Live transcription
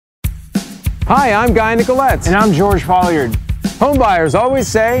Hi, I'm Guy Nicolettes. And I'm George Folliard. Homebuyers always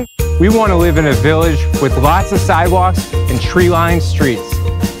say, we want to live in a village with lots of sidewalks and tree-lined streets.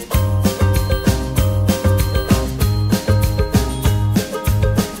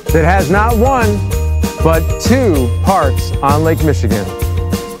 That has not one, but 2 parks on Lake Michigan.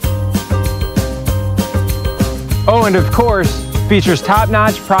 Oh, and of course, features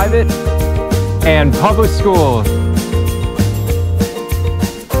top-notch private and public schools.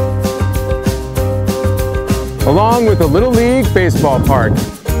 Along with a Little League baseball park.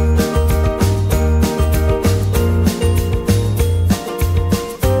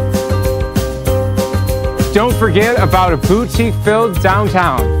 Don't forget about a boutique-filled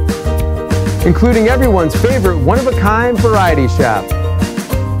downtown, including everyone's favorite one-of-a-kind variety shop.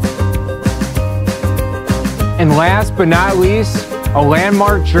 And last but not least, a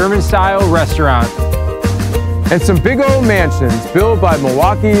landmark German-style restaurant. And some big old mansions built by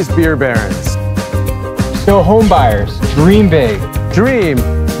Milwaukee's beer barons. So homebuyers, dream big. Dream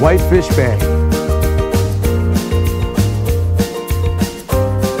Whitefish Bay.